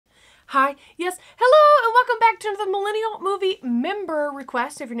Hi, yes, hello, and welcome back to the Millennial Movie Member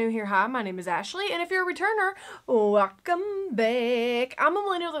Request. If you're new here, hi, my name is Ashley, and if you're a returner, welcome back. I'm a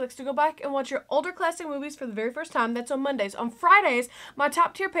millennial that likes to go back and watch your older classic movies for the very first time. That's on Mondays. On Fridays, my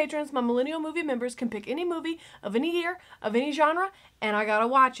top tier patrons, my Millennial Movie members, can pick any movie of any year, of any genre, and I gotta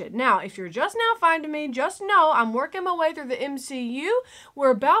watch it. Now, if you're just now finding me, just know I'm working my way through the MCU.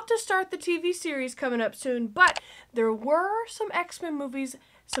 We're about to start the TV series coming up soon, but there were some X-Men movies,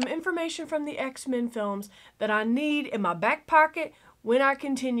 some information from the X-Men films that I need in my back pocket when I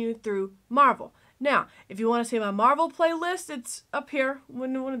continue through Marvel. Now, if you want to see my Marvel playlist, it's up here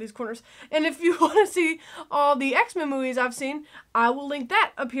in one of these corners. And if you want to see all the X-Men movies I've seen, I will link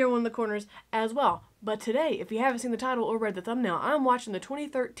that up here in one of the corners as well. But today, if you haven't seen the title or read the thumbnail, I'm watching the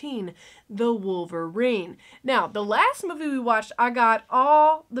 2013 The Wolverine. Now, the last movie we watched, I got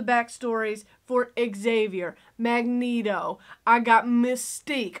all the backstories for Xavier, Magneto. I got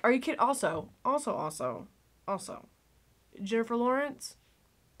Mystique. Are you kidding? Also, Jennifer Lawrence.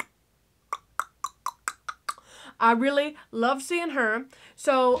 I really love seeing her.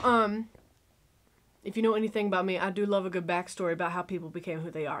 So, if you know anything about me, I do love a good backstory about how people became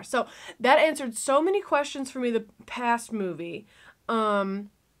who they are. So that answered so many questions for me the past movie. Now,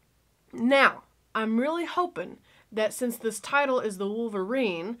 I'm really hoping that since this title is The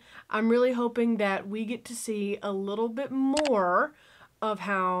Wolverine, I'm really hoping that we get to see a little bit more of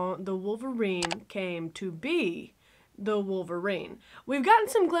how the Wolverine came to be the Wolverine. We've gotten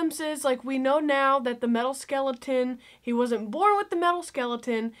some glimpses, like we know now that the metal skeleton, he wasn't born with the metal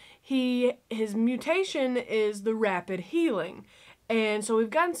skeleton, his mutation is the rapid healing. And so we've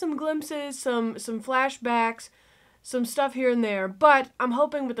gotten some glimpses, some flashbacks, some stuff here and there, but I'm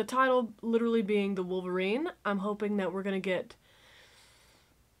hoping with the title literally being the Wolverine, I'm hoping that we're gonna get,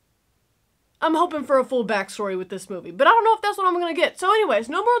 I'm hoping for a full backstory with this movie, but I don't know if that's what I'm going to get. So anyways,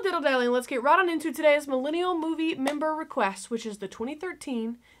 no more diddle-dallying. Let's get right on into today's Millennial Movie Member Request, which is the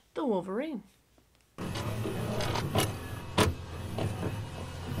 2013 The Wolverine.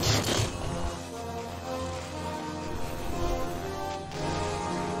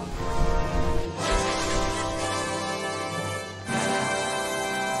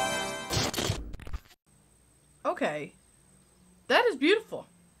 Okay, that is beautiful.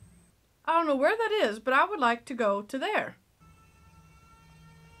 I don't know where that is, but I would like to go to there.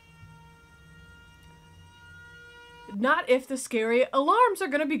 Not if the scary alarms are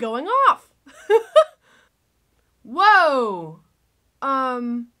going to be going off. Whoa.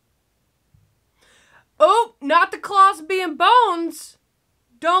 Oh, not the claws being bones.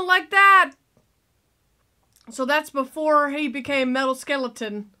 Don't like that. So that's before he became Metal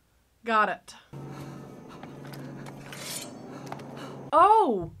Skeleton. Got it.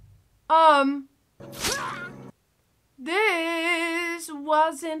 Oh. This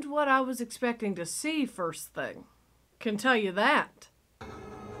wasn't what I was expecting to see first thing. Can tell you that.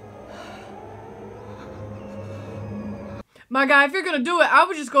 My guy, if you're gonna do it, I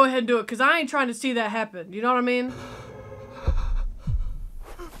would just go ahead and do it, because I ain't trying to see that happen. You know what I mean?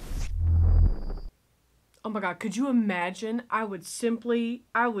 Oh my god, could you imagine? I would simply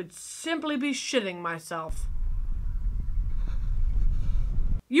be shitting myself.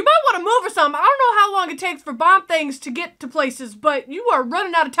 You might want to move or something. I don't know how long it takes for bomb things to get to places, but you are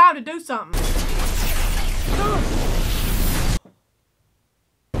running out of time to do something.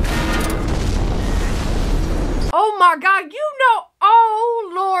 Oh my god, you know,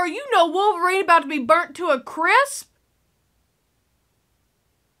 oh Lord, you know Wolverine about to be burnt to a crisp?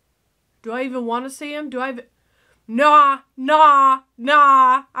 Do I even want to see him? Nah, I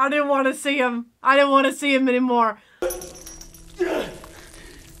didn't want to see him. I didn't want to see him anymore.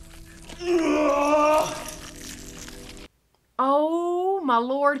 Oh my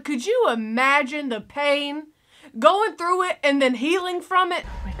Lord, could you imagine the pain? Going through it and then healing from it?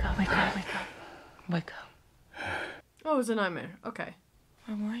 Wake up, wake up, wake up. Wake up. Oh, it was a nightmare. Okay.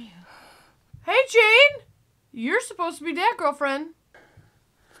 Where were you? Hey, Jean! You're supposed to be dead, girlfriend.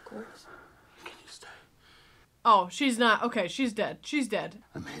 Of course. Can you stay? Oh, she's not. Okay, she's dead. She's dead.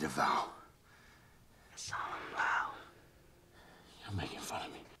 I made a vow. A solemn vow. You're making fun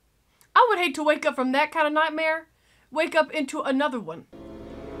of me. I would hate to wake up from that kind of nightmare. Wake up into another one.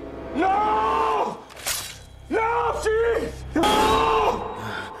 No! No, Jean! No!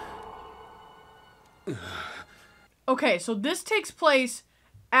 Okay, so this takes place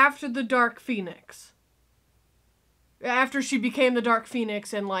after the Dark Phoenix. After she became the Dark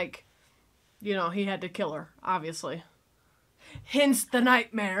Phoenix and, like, you know, he had to kill her, obviously. Hence the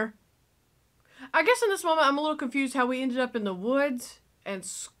nightmare. I guess in this moment I'm a little confused how we ended up in the woods and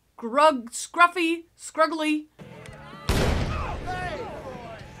scruggly.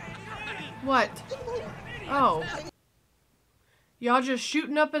 What? Oh. Y'all just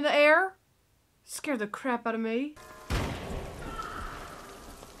shooting up in the air? Scared the crap out of me.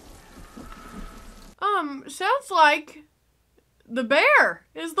 Sounds like the bear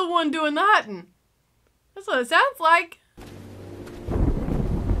is the one doing the hunting. That's what it sounds like.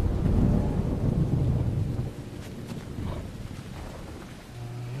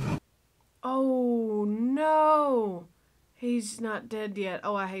 Oh no. He's not dead yet.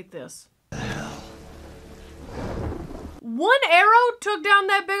 Oh, I hate this. One arrow took down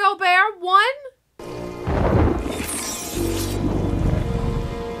that big old bear? One?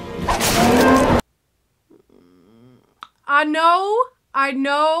 I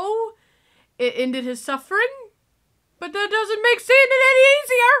know it ended his suffering, but that doesn't make seeing it any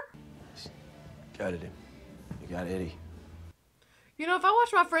easier. Got it. You got Eddie. You know, if I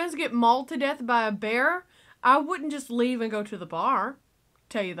watched my friends get mauled to death by a bear, I wouldn't just leave and go to the bar.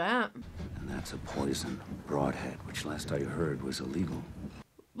 Tell you that. And that's a poison, broadhead, which last I heard was illegal.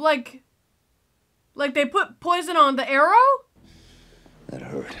 Like they put poison on the arrow? That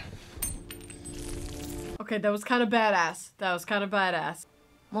hurt. Okay, that was kind of badass. That was kind of badass.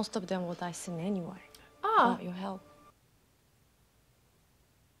 Most of them will die soon anyway. Ah. Without your help.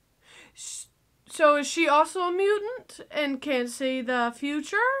 So is she also a mutant and can't see the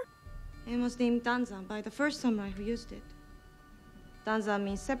future? It was named Danza by the first samurai who used it. Danza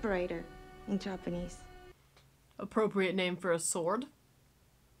means separator in Japanese. Appropriate name for a sword.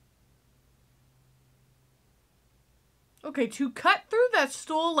 Okay, to cut through that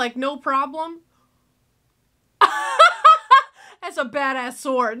stool like no problem. That's a badass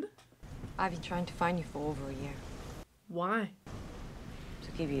sword. I've been trying to find you for over a year. Why?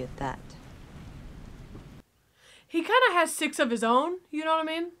 To give you that. He kind of has 6 of his own, you know what I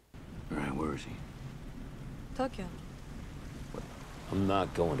mean? Alright, where is he? Tokyo. I'm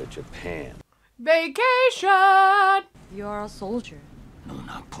not going to Japan. Vacation! You are a soldier. No,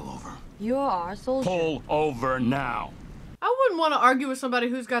 not pull over. You are a soldier. Pull over now. I wouldn't want to argue with somebody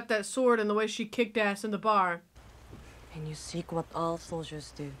who's got that sword and the way she kicked ass in the bar. And you seek what all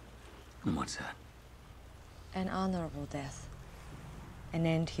soldiers do. And what's that? An honorable death. An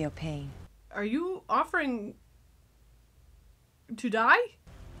end to your pain. Are you offering to die?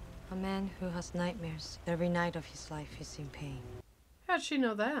 A man who has nightmares every night of his life is in pain. How'd she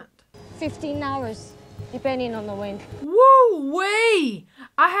know that? 15 hours, depending on the wind. Woo-wee!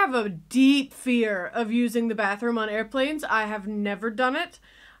 I have a deep fear of using the bathroom on airplanes. I have never done it,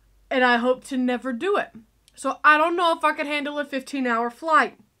 and I hope to never do it. So I don't know if I could handle a 15-hour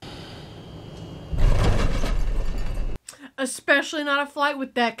flight. Especially not a flight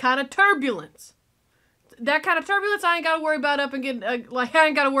with that kind of turbulence. That kind of turbulence, I ain't got to worry about I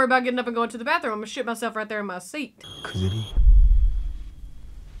ain't got to worry about getting up and going to the bathroom. I'm gonna shit myself right there in my seat.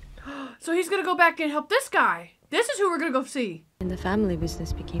 So he's gonna go back and help this guy. This is who we're gonna go see. And the family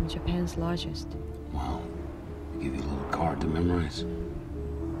business became Japan's largest. Wow. I'll give you a little card to memorize.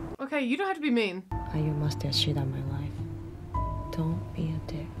 Okay, you don't have to be mean. I you must have shit on my life. Don't be a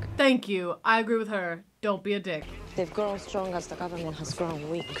dick. Thank you. I agree with her. Don't be a dick. They've grown strong as the government has grown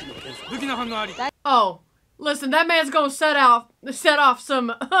weak. Oh, listen, that man's gonna set off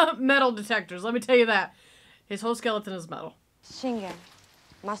some metal detectors. Let me tell you that. His whole skeleton is metal. Shingen,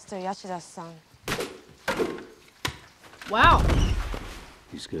 Master Yashida's son. Wow.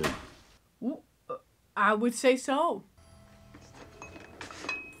 He's good. I would say so.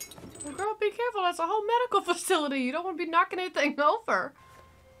 Well, girl, be careful. That's a whole medical facility. You don't want to be knocking anything over.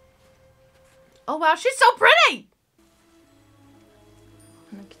 Oh, wow. She's so pretty.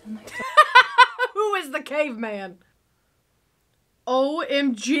 Who is the caveman?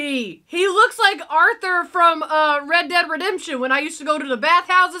 OMG. He looks like Arthur from Red Dead Redemption when I used to go to the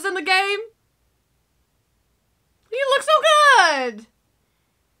bathhouses in the game. You look so good.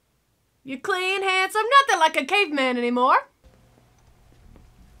 You're clean, handsome, nothing like a caveman anymore.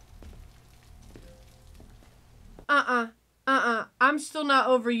 I'm still not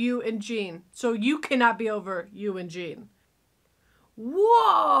over you and Jean. So you cannot be over you and Jean.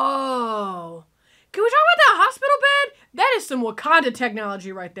 Whoa. Can we talk about that hospital bed? That is some Wakanda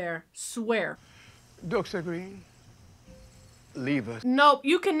technology right there. Swear. Dr. Green, leave us. Nope,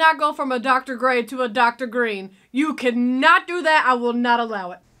 you cannot go from a Dr. Gray to a Dr. Green. You cannot do that. I will not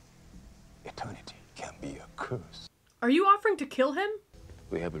allow it. Eternity can be a curse. Are you offering to kill him?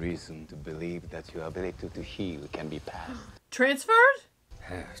 We have reason to believe that your ability to heal can be passed. Transferred?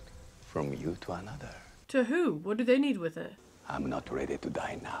 Passed from you to another. To who? What do they need with it? I'm not ready to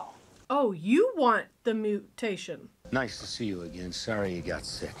die now. Oh, you want the mutation. Nice to see you again. Sorry you got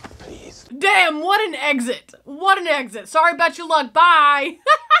sick. Please. Damn, what an exit. What an exit. Sorry about your luck. Bye.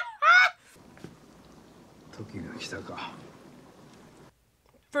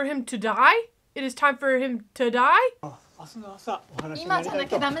 for him to die? It is time for him to die?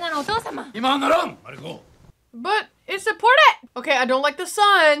 But it's important! Okay, I don't like the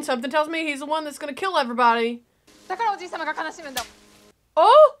son. Something tells me he's the one that's gonna kill everybody.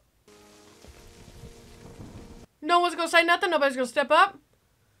 Oh! No one's gonna say nothing? Nobody's gonna step up?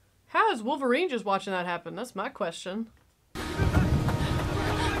 How is Wolverine just watching that happen? That's my question.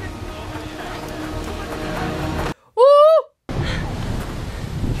 Ooh!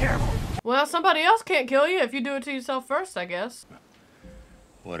 Careful. Well, somebody else can't kill you if you do it to yourself first, I guess.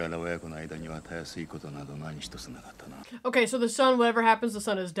 Okay, so the son, whatever happens, the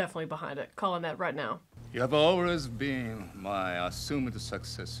son is definitely behind it. Calling that right now. You have always been my assumed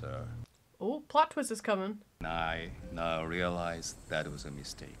successor. Oh, plot twist is coming. I now realize that was a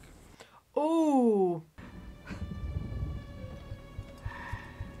mistake. Ooh.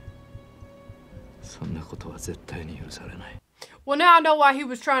 Well, now I know why he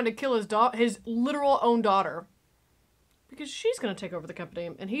was trying to kill his literal own daughter. Because she's gonna take over the company,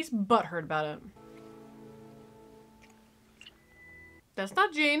 and he's butthurt about it. That's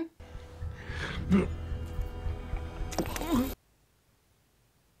not Jean.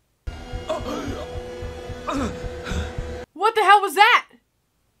 What the hell was that?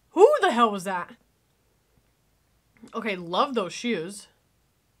 Who the hell was that? Okay, love those shoes.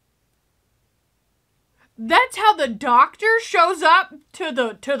 That's how the doctor shows up to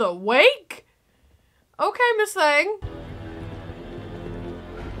the wake? Okay, Miss Thing.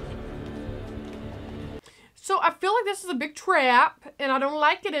 So I feel like this is a big trap, and I don't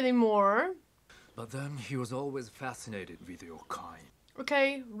like it anymore. But then he was always fascinated with your kind.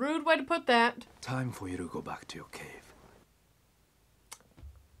 Okay, rude way to put that. Time for you to go back to your cave.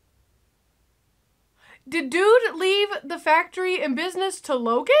 Did dude leave the factory and business to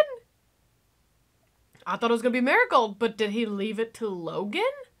Logan? I thought it was gonna be Marigold, but did he leave it to Logan?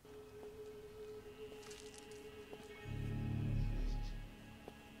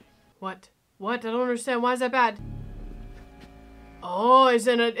 What? What? I don't understand. Why is that bad? Oh,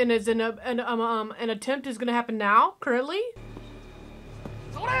 an attempt is gonna happen now? Currently?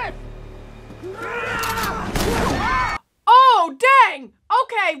 Oh, dang!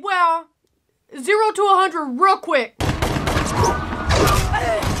 Okay, well, 0 to 100 real quick.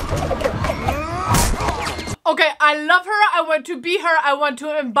 Okay, I love her. I want to be her. I want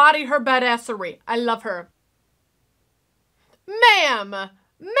to embody her badassery. I love her. Ma'am!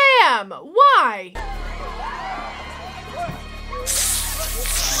 Ma'am! Why?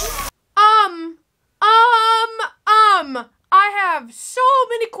 I have so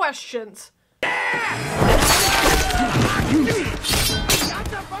many questions.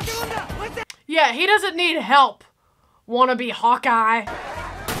 Yeah, he doesn't need help. Wanna be Hawkeye?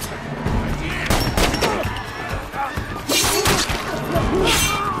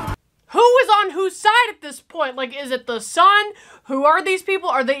 Who is on whose side at this point? Like, is it the son? Who are these people?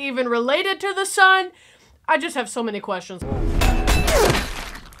 Are they even related to the son? I just have so many questions.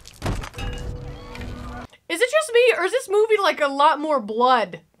 Is it just me, or is this movie like a lot more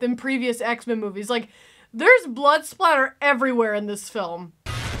blood than previous X-Men movies? Like, there's blood splatter everywhere in this film.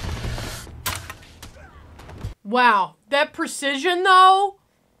 Wow, that precision though,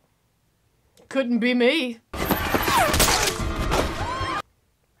 couldn't be me.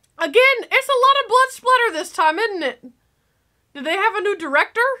 Again, it's a lot of blood splatter this time, isn't it? Did they have a new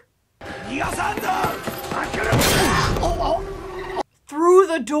director? Through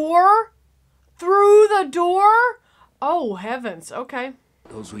the door? Through the door? Oh, heavens. Okay.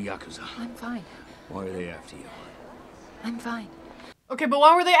 Those were Yakuza. I'm fine. Why are they after you? I'm fine. Okay, but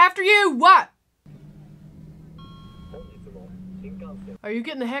why were they after you? What? Are you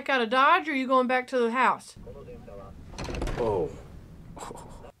getting the heck out of Dodge, or are you going back to the house? Oh.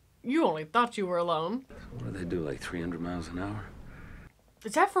 You only thought you were alone. What do they do, like 300 miles an hour?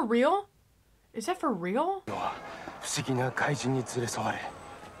 Is that for real? Is that for real?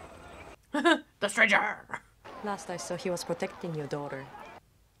 The stranger! Last I saw, he was protecting your daughter.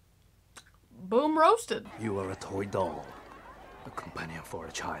 Boom roasted. You are a toy doll. A companion for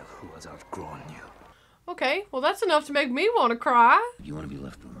a child who has outgrown you. Okay, well that's enough to make me want to cry. You want to be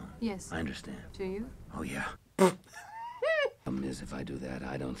left alone? Yes. I understand. Do you? Oh, yeah. Problem is, if I do that,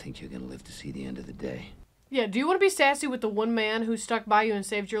 I don't think you're going to live to see the end of the day. Yeah, do you want to be sassy with the one man who stuck by you and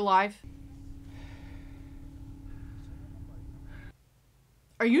saved your life?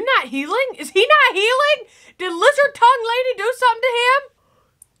 Are you not healing? Is he not healing? Did Lizard Tongue Lady do something to him?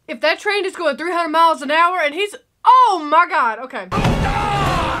 If that train is going 300 miles an hour and he's... Oh my god, okay.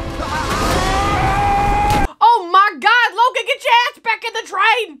 Oh my god, Logan, get your ass back in the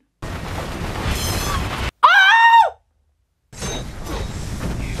train! Oh!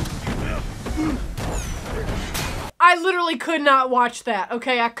 I literally could not watch that,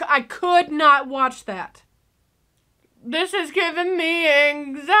 okay? I could not watch that. This is giving me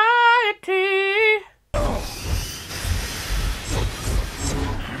anxiety.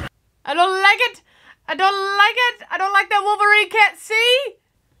 I don't like it. I don't like it. I don't like that Wolverine can't see.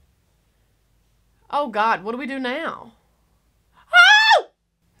 Oh God, what do we do now? Oh!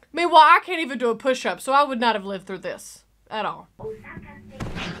 Meanwhile, I can't even do a push-up, so I would not have lived through this at all.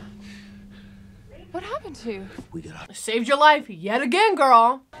 What happened to you? We got Saved your life yet again,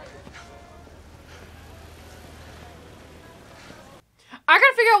 girl. I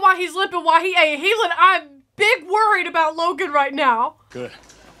gotta figure out why he's limping, why he ain't healing. I'm big worried about Logan right now. Good.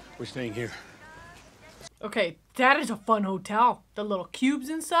 We're staying here. Okay, that is a fun hotel. The little cubes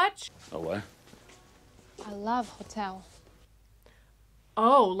and such. Oh, what? I love hotel.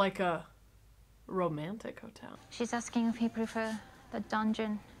 Oh, like a romantic hotel. She's asking if he prefer the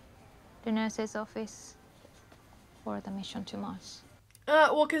dungeon, the nurse's office, or the mission to Mars.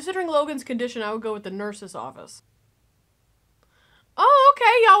 Well, considering Logan's condition, I would go with the nurse's office. Oh,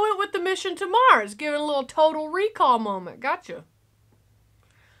 okay, y'all went with the mission to Mars, giving a little total recall moment. Gotcha.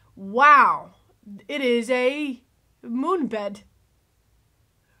 Wow. It is a moonbed.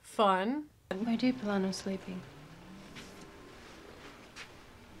 Fun. Where do you plan on sleeping?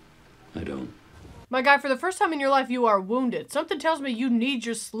 I don't. My guy, for the first time in your life, you are wounded. Something tells me you need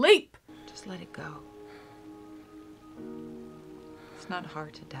your sleep. Just let it go. It's not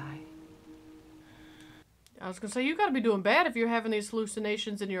hard to die. I was gonna say, you gotta be doing bad if you're having these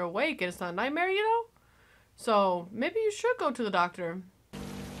hallucinations and you're awake and it's not a nightmare, you know? So, maybe you should go to the doctor.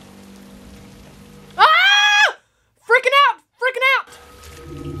 Ah! Freaking out! Freaking out!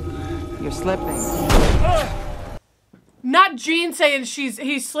 You're slipping. Not Jean saying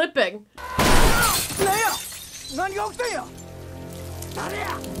he's slipping.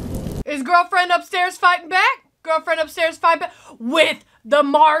 Is girlfriend upstairs fighting back? Girlfriend upstairs fighting back with the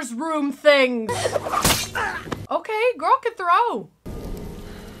Mars room things. Okay, girl can throw.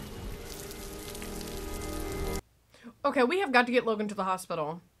 Okay, we have got to get Logan to the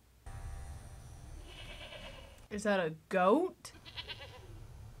hospital. Is that a goat?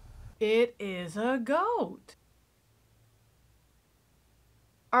 It is a goat.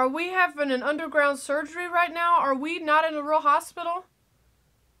 Are we having an underground surgery right now? Are we not in a real hospital?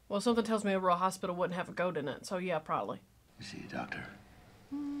 Well, something tells me a real hospital wouldn't have a goat in it, so yeah, probably. You see a doctor?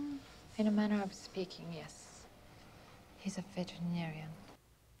 In a manner of speaking, yes. He's a veterinarian.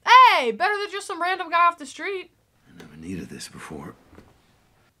 Hey, better than just some random guy off the street. I never needed this before.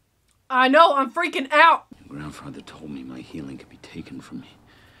 I know, I'm freaking out. Your grandfather told me my healing could be taken from me,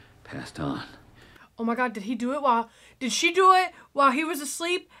 passed on. Oh my God, did she do it while he was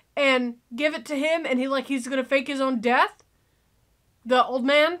asleep and give it to him and he's gonna fake his own death? The old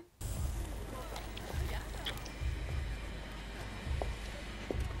man?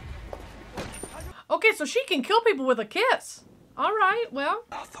 Okay, so she can kill people with a kiss. All right, well.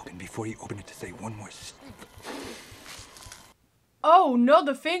 Logan, before you open it, to say one more. Oh no,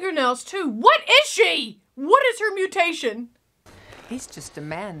 the fingernails too. What is she? What is her mutation? He's just a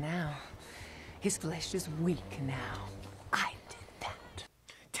man now. His flesh is weak now. I did that.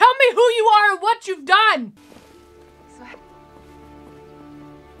 Tell me who you are and what you've done.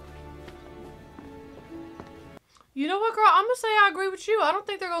 You know what, girl? I'm gonna say I agree with you. I don't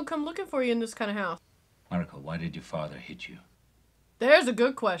think they're gonna come looking for you in this kind of house. Marco, why did your father hit you? There's a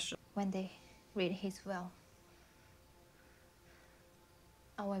good question. When they read his will,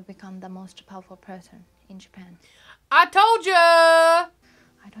 I will become the most powerful person in Japan. I told ya!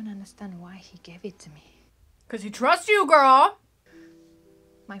 I don't understand why he gave it to me. 'Cause he trusts you, girl.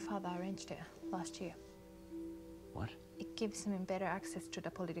 My father arranged it last year. What? It gives me better access to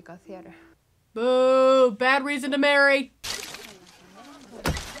the political theater. Boo! Bad reason to marry.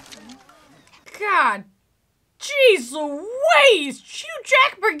 God. Jeez Louise! Hugh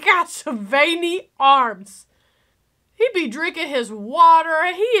Jackman got some veiny arms. He be drinking his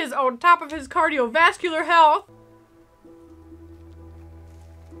water. He is on top of his cardiovascular health.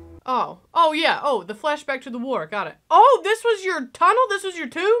 Oh yeah. Oh, the flashback to the war. Got it. Oh, this was your tunnel? This was your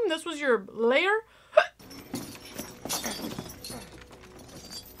tomb? This was your lair?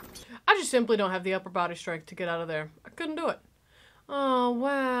 I just simply don't have the upper body strength to get out of there. I couldn't do it. Oh,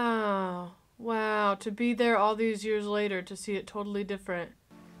 wow. Wow, to be there all these years later to see it totally different.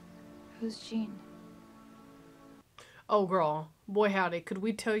 Who's Jean? Oh, girl. Boy, howdy. Could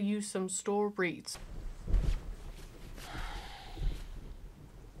we tell you some stories?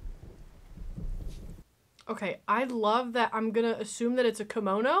 Okay, I love that. I'm gonna assume that it's a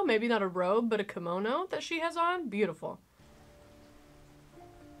kimono. Maybe not a robe, but a kimono that she has on. Beautiful.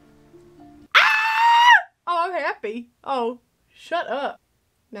 Ah! Oh, I'm happy. Oh, shut up.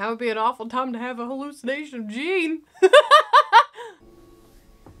 Now would be an awful time to have a hallucination of Jean.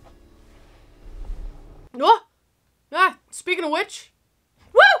 Oh! Ah, speaking of which.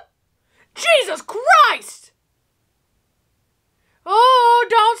 Woo! Jesus Christ! Oh,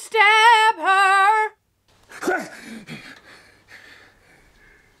 don't stab her!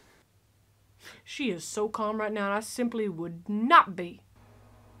 She is so calm right now, and I simply would not be.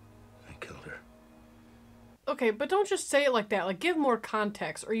 I killed her. Okay, but don't just say it like that. Like, give more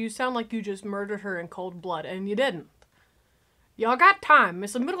context, or you sound like you just murdered her in cold blood, and you didn't. Y'all got time.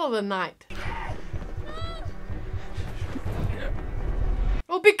 It's the middle of the night.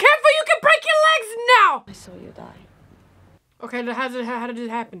 Well, be careful, you can break your legs now! I saw you die. Okay, how did it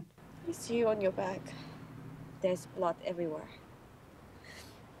happen? I see you on your back. There's blood everywhere.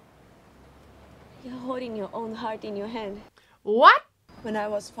 You're holding your own heart in your hand. What? When I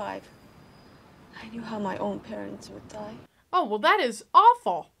was 5, I knew how my own parents would die. Oh, well, that is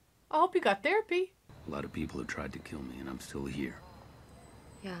awful. I hope you got therapy. A lot of people have tried to kill me, and I'm still here.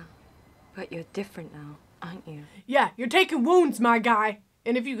 Yeah, but you're different now, aren't you? Yeah, you're taking wounds, my guy.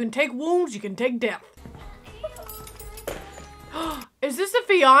 And if you can take wounds, you can take death. Is this a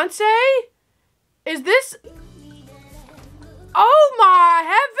fiance? Is this... Oh my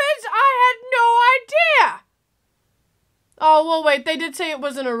heavens! I had no idea! Oh, well, wait. They did say it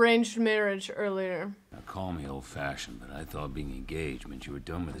was an arranged marriage earlier. Now, call me old-fashioned, but I thought being engaged meant you were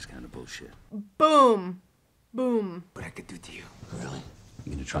done with this kind of bullshit. Boom. Boom. What I could do to you. Really?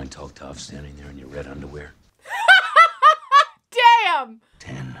 You gonna try and talk tough standing there in your red underwear? Damn!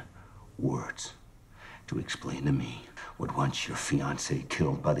 10 words to explain to me what wants your fiancé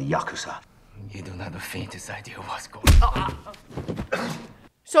killed by the Yakuza. You do not have the faintest idea what's going on.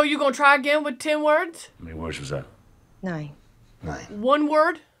 So you gonna try again with 10 words? How many words was that? 9. 9. 1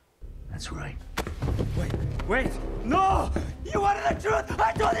 word? That's right. Wait! No! You wanted the truth!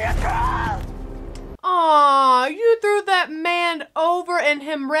 I told you the truth! Aw, you threw that man over in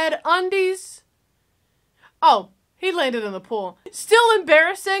him red undies? Oh, he landed in the pool. Still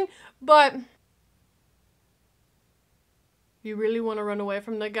embarrassing, but... You really want to run away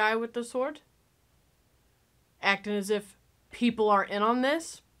from the guy with the sword? Acting as if people are in on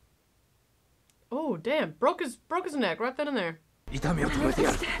this? Oh, damn. Broke his neck right then and there.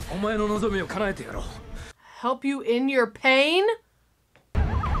 Help you in your pain?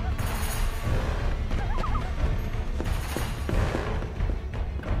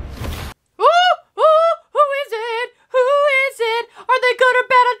 Who is it? Who is it? Are they good or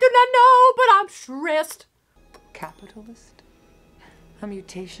bad? I do not know, but I'm stressed. Capitalist? A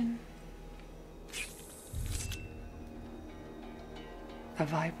mutation? A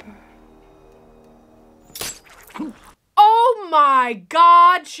viper? Oh my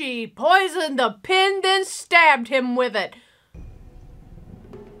God, she poisoned the pin, then stabbed him with it.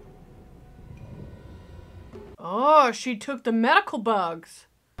 Oh, she took the medical bugs.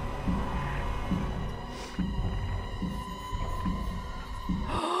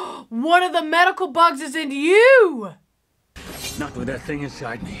 One of the medical bugs is in you! Not with that thing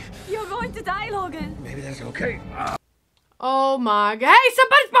inside me. You're going to die, Logan. Maybe that's okay. Oh my God. Hey,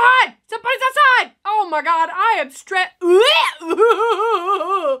 somebody's behind! Somebody's outside! Oh my God, I am stressed.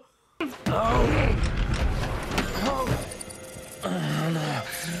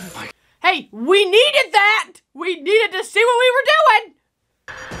 Hey, we needed that! We needed to see what we were doing!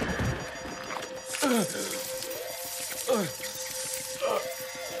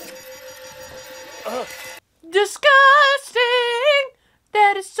 Disgusting!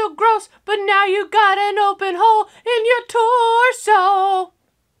 That is so gross, but now you got an open hole in your torso.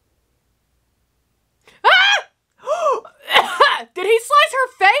 Ah! Did he slice her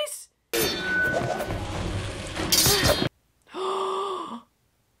face?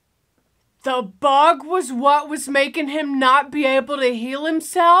 The bug was what was making him not be able to heal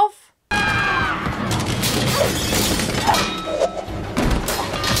himself?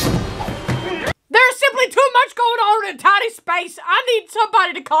 There's simply too much going on in a tiny space. I need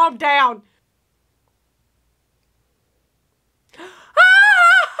somebody to calm down.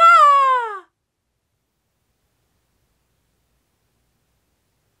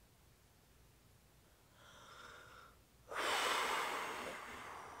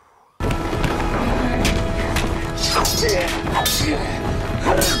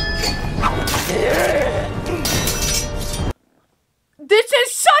 This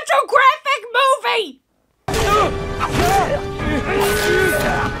is such a graphic movie!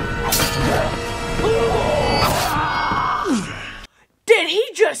 Did he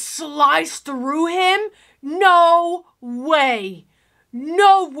just slice through him? No way.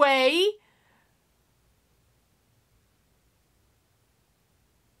 No way.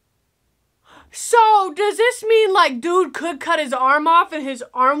 So, does this mean, like, dude could cut his arm off and his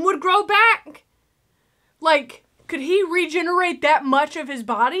arm would grow back? Like, could he regenerate that much of his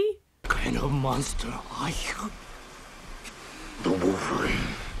body? Kind of monster are you? The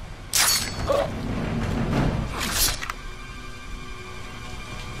Wolverine.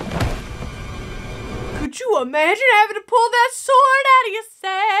 Could you imagine having to pull that sword out of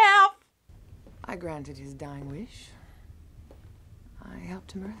yourself? I granted his dying wish. I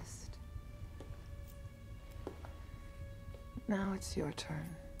helped him rest. Now it's your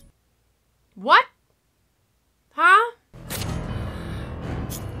turn. What? Huh?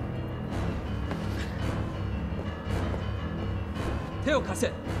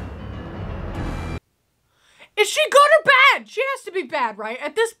 Is she good or bad? She has to be bad, right?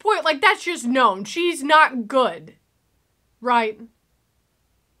 At this point, like, that's just known. She's not good. Right?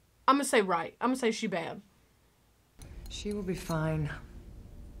 I'm gonna say right. I'm gonna say she bad. She will be fine.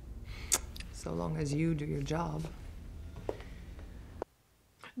 So long as you do your job.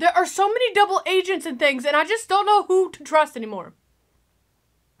 There are so many double agents and things, and I just don't know who to trust anymore.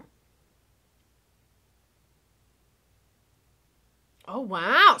 Oh,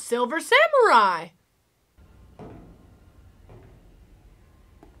 wow. Silver Samurai.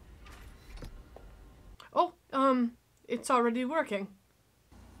 Oh, it's already working.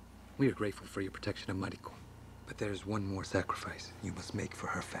 We are grateful for your protection of Mariko, but there's one more sacrifice you must make for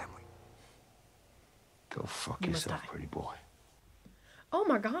her family. Go fuck You must yourself, die. pretty boy. Oh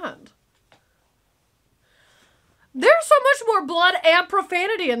my god. There's so much more blood and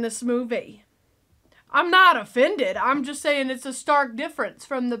profanity in this movie. I'm not offended. I'm just saying it's a stark difference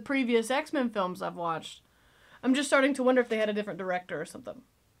from the previous X-Men films I've watched. I'm just starting to wonder if they had a different director or something.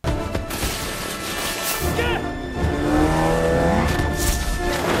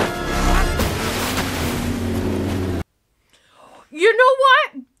 You know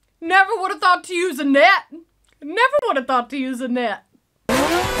what? Never would have thought to use a net. Never would have thought to use a net.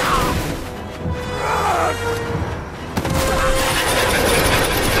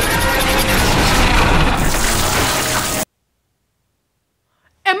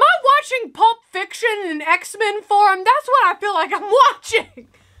 Am I watching Pulp Fiction in X-Men form? That's what I feel like I'm watching.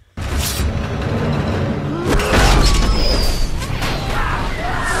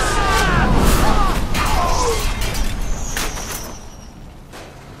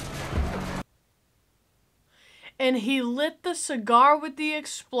 And he lit the cigar with the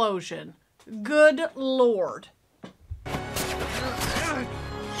explosion. Good Lord.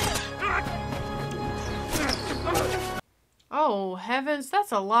 Oh, heavens,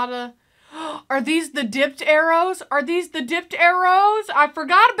 that's a lot of... Are these the dipped arrows? Are these the dipped arrows? I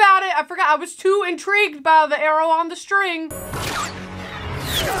forgot about it. I forgot. I was too intrigued by the arrow on the string.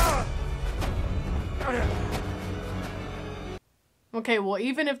 Okay, well,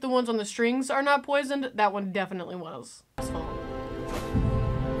 even if the ones on the strings are not poisoned, that one definitely was. That's fine.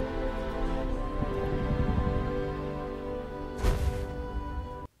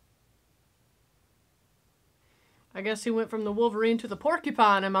 I guess he went from the Wolverine to the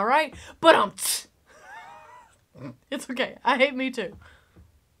porcupine, am I right? But it's okay. I hate me too.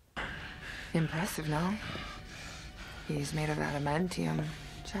 Impressive, no? He's made of adamantium,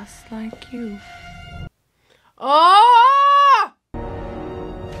 just like you. Oh!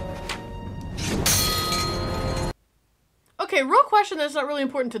 Okay, real question that's not really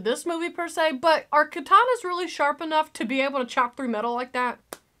important to this movie per se, but are katanas really sharp enough to be able to chop through metal like that?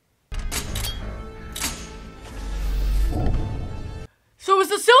 So is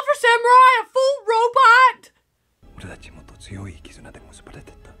the Silver Samurai a full robot?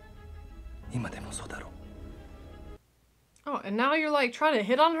 Oh, and now you're like trying to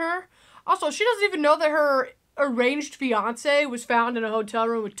hit on her? Also, she doesn't even know that her arranged fiance was found in a hotel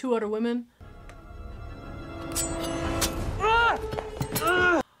room with 2 other women.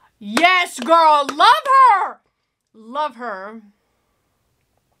 Yes, girl! Love her! Love her.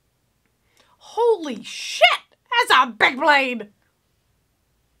 Holy shit! That's a big blade!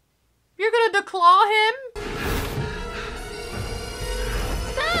 You're gonna declaw him?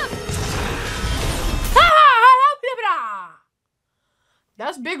 Stop!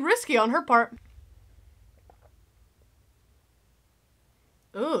 That's big risky on her part.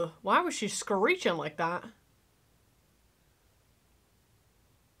 Ugh, why was she screeching like that?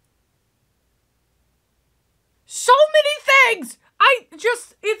 So many things!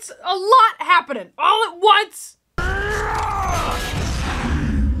 It's a lot happening all at once.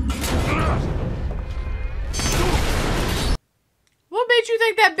 What made you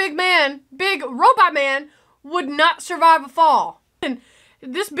think that big robot man, would not survive a fall? And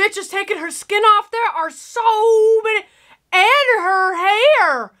this bitch is taking her skin off. There are so many, and her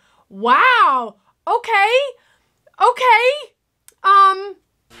hair. Wow. Okay. Okay.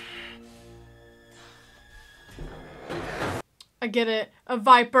 I get it. A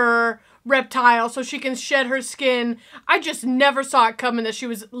viper, reptile, so she can shed her skin. I just never saw it coming that she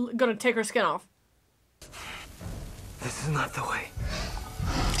was gonna take her skin off. This is not the way.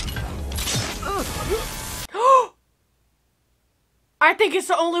 I think it's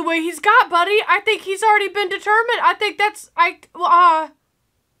the only way he's got, buddy. I think he's already been determined. I think that's,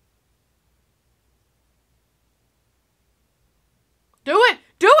 do it!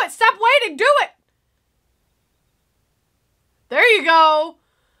 Do it! Stop waiting! Do it! There you go!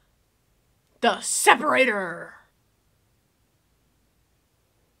 The separator!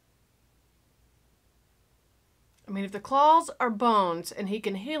 I mean, if the claws are bones and he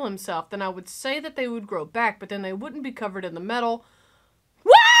can heal himself, then I would say that they would grow back, but then they wouldn't be covered in the metal.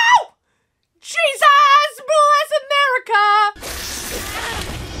 Wow! Jesus! Bless America!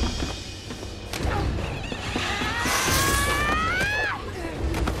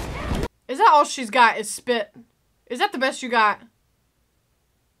 Is that all she's got is spit? Is that the best you got?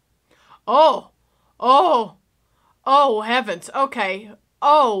 Oh. Oh. Oh, heavens. Okay.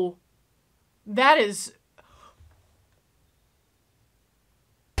 Oh. That is...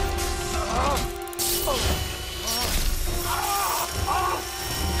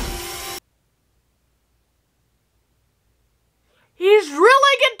 He's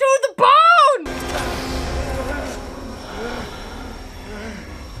drilling into the bone!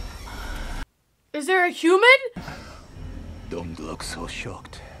 Is there a human? Don't look so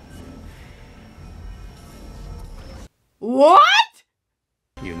shocked. What?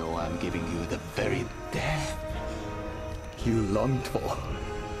 You know I'm giving you the very death you longed for.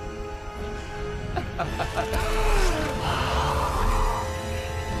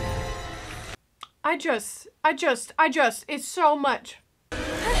 It's so much.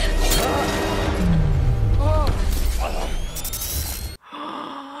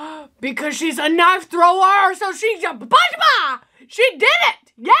 Because she's a knife thrower, so she's a bajma! She did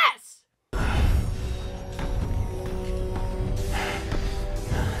it! Yes!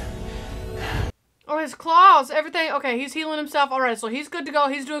 Oh, his claws, everything. Okay, he's healing himself. All right, so he's good to go.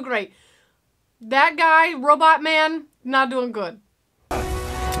 He's doing great. That guy, robot man, not doing good.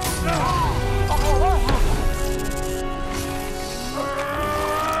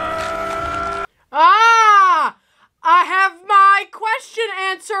 Ah! I have my question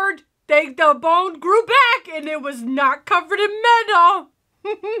answered. The bone grew back and it was not covered in metal.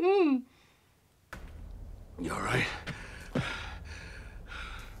 You all right?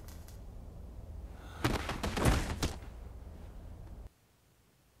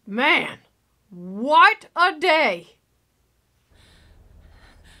 Man, what a day.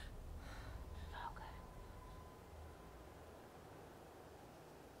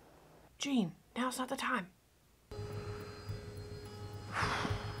 Jean, now's not the time.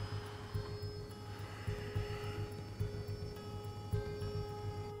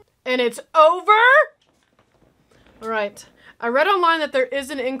 And it's over? All right. I read online that there is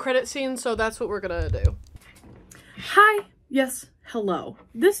an end credit scene, so that's what we're gonna do. Hi. Yes. Hello.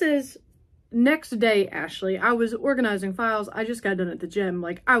 This is next day, Ashley. I was organizing files. I just got done at the gym.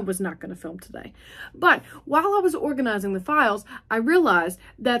 Like, I was not gonna film today. But while I was organizing the files, I realized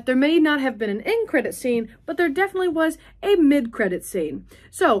that there may not have been an end credit scene, but there definitely was a mid-credit scene.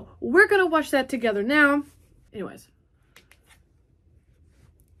 So we're gonna watch that together now. Anyways.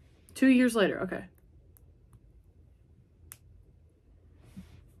 2 years later, okay.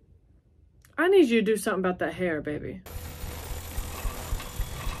 I need you to do something about that hair, baby.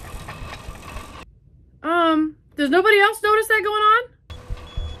 Does nobody else notice that going on?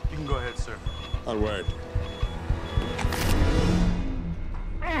 You can go ahead, sir. I'll wait.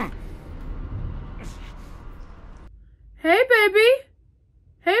 Hey, baby.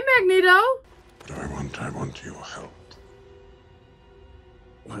 Hey, Magneto. I want your help.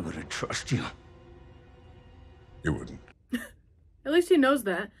 Why would I trust you? You wouldn't. At least he knows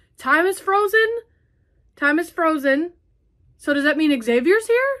that. Time is frozen. Time is frozen. So does that mean Xavier's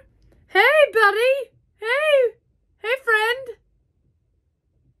here? Hey, buddy. Hey. Hey, friend.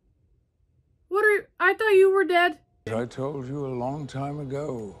 What are you? I thought you were dead. I told you a long time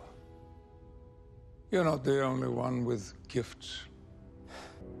ago. You're not the only one with gifts.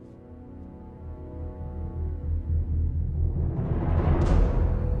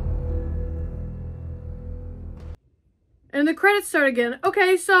 And the credits start again.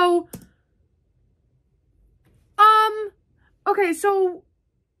 Okay, so... Okay, so...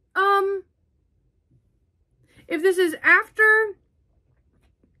 If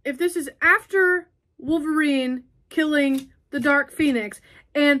this is after Wolverine killing the Dark Phoenix,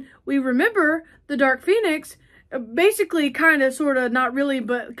 And we remember the Dark Phoenix basically kind of, sort of, not really,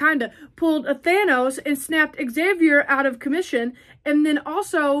 but kind of pulled a Thanos and snapped Xavier out of commission. And then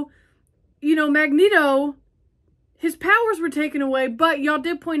also, you know, Magneto, his powers were taken away, but y'all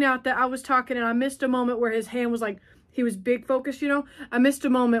did point out that I was talking and I missed a moment where his hand was like, he was big focused, you know? I missed a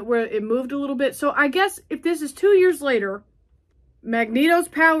moment where it moved a little bit. So I guess if this is 2 years later, Magneto's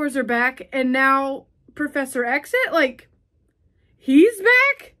powers are back and now Professor X, like, he's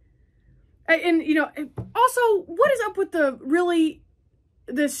back? And, you know, also, what is up with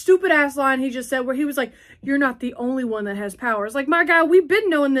the stupid ass line he just said where he was like, you're not the only one that has powers. Like, my guy, we've been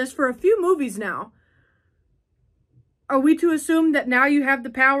knowing this for a few movies now. Are we to assume that now you have the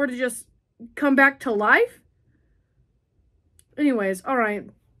power to just come back to life? Anyways, all right.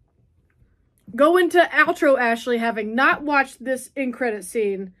 Go into outro, Ashley, having not watched this end credit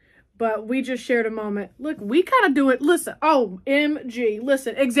scene, but we just shared a moment. Look, we kind of do it. Listen, OMG.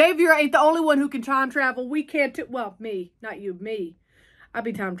 Listen, Xavier ain't the only one who can time travel. We can't too. Well, me, not you, me. I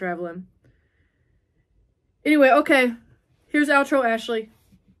be time traveling. Anyway, okay. Here's outro, Ashley.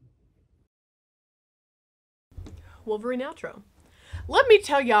 Wolverine outro. Let me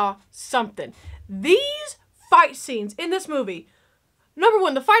tell y'all something. These fight scenes in this movie, number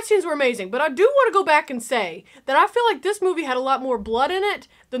one, the fight scenes were amazing, but I do want to go back and say that I feel like this movie had a lot more blood in it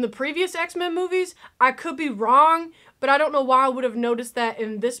than the previous X-Men movies. I could be wrong, but I don't know why I would have noticed that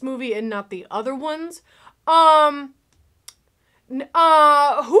in this movie and not the other ones. Who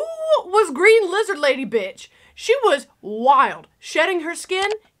was Green Lizard Lady bitch? She was wild. Shedding her skin,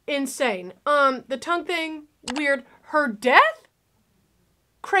 insane. The tongue thing, weird. Her death?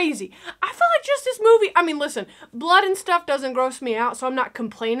 Crazy. I feel like just this movie, I mean, listen, blood and stuff doesn't gross me out, so I'm not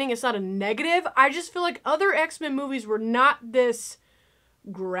complaining. It's not a negative. I just feel like other X-Men movies were not this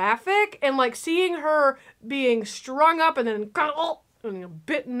graphic, and like seeing her being strung up and then a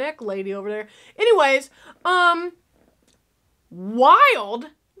bit neck lady over there. Anyways, wild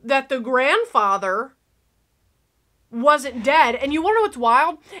that the grandfather wasn't dead. And you want to know what's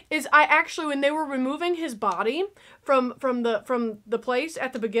wild? Is I actually, when they were removing his body from the place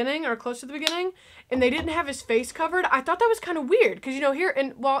at the beginning, or close to the beginning, and they didn't have his face covered, I thought that was kind of weird. Because, you know, here,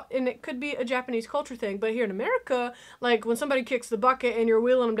 and it could be a Japanese culture thing, but here in America, like, when somebody kicks the bucket and you're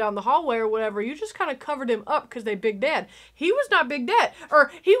wheeling them down the hallway or whatever, you just kind of covered him up because they big dead. He was not big dead. Or,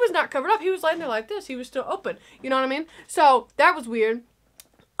 he was not covered up. He was laying there like this. He was still open. You know what I mean? So, that was weird.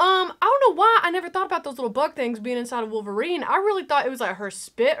 I don't know why I never thought about those little bug things being inside of Wolverine. I really thought it was like her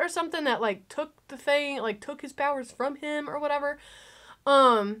spit or something that like took the thing, like took his powers from him or whatever.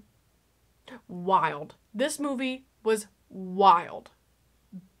 Wild. This movie was wild.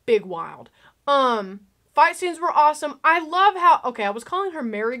 Big wild. Fight scenes were awesome. I love how, okay, I was calling her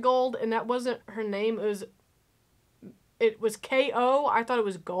Marigold and that wasn't her name. It was K-O. I thought it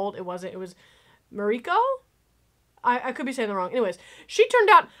was Gold. It wasn't. It was Mariko? I could be saying the wrong. Anyways, she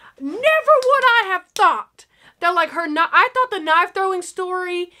turned out, never would I have thought that like her, I thought the knife throwing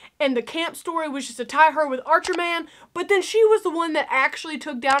story and the camp story was just to tie her with Archer Man, but then she was the one that actually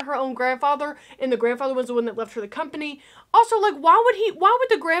took down her own grandfather, and the grandfather was the one that left her the company. Also, like, why would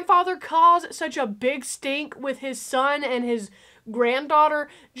the grandfather cause such a big stink with his son and his granddaughter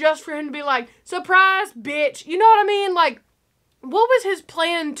just for him to be like, surprise, bitch? You know what I mean? Like, what was his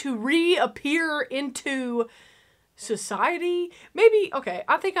plan to reappear into society? Maybe, okay,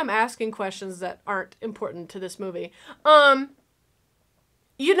 I think I'm asking questions that aren't important to this movie.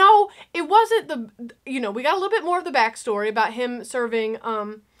 You know, it wasn't we got a little bit more of the backstory about him serving,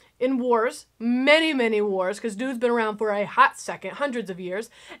 in wars, many wars, because dude's been around for a hot second, hundreds of years,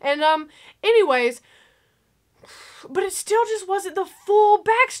 and, anyways, but it still just wasn't the full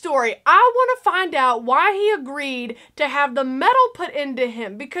backstory. I want to find out why he agreed to have the metal put into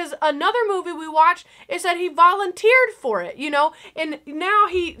him, because another movie we watched, it said he volunteered for it, you know, and now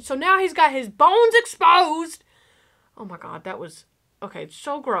he's got his bones exposed. Oh my God, that was, okay,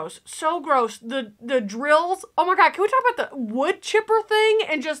 so gross, so gross. The drills, oh my God, can we talk about the wood chipper thing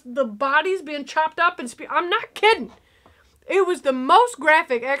and just the bodies being chopped up and I'm not kidding. It was the most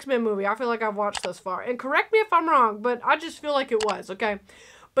graphic X-Men movie I feel like I've watched thus far. And correct me if I'm wrong, but I just feel like it was, okay?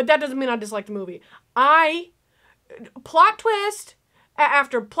 But that doesn't mean I dislike the movie. Plot twist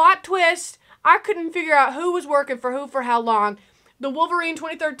after plot twist, I couldn't figure out who was working for who for how long. The Wolverine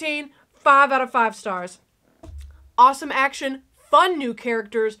 2013, 5 out of 5 stars. Awesome action, fun new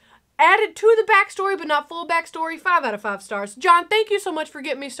characters, added to the backstory, but not full backstory, 5 out of 5 stars. John, thank you so much for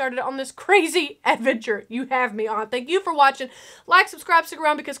getting me started on this crazy adventure you have me on. Thank you for watching. Like, subscribe, stick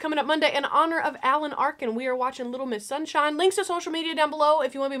around, because coming up Monday, in honor of Alan Arkin, we are watching Little Miss Sunshine. Links to social media down below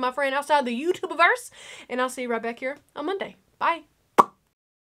if you want to be my friend outside the YouTubeverse. And I'll see you right back here on Monday. Bye.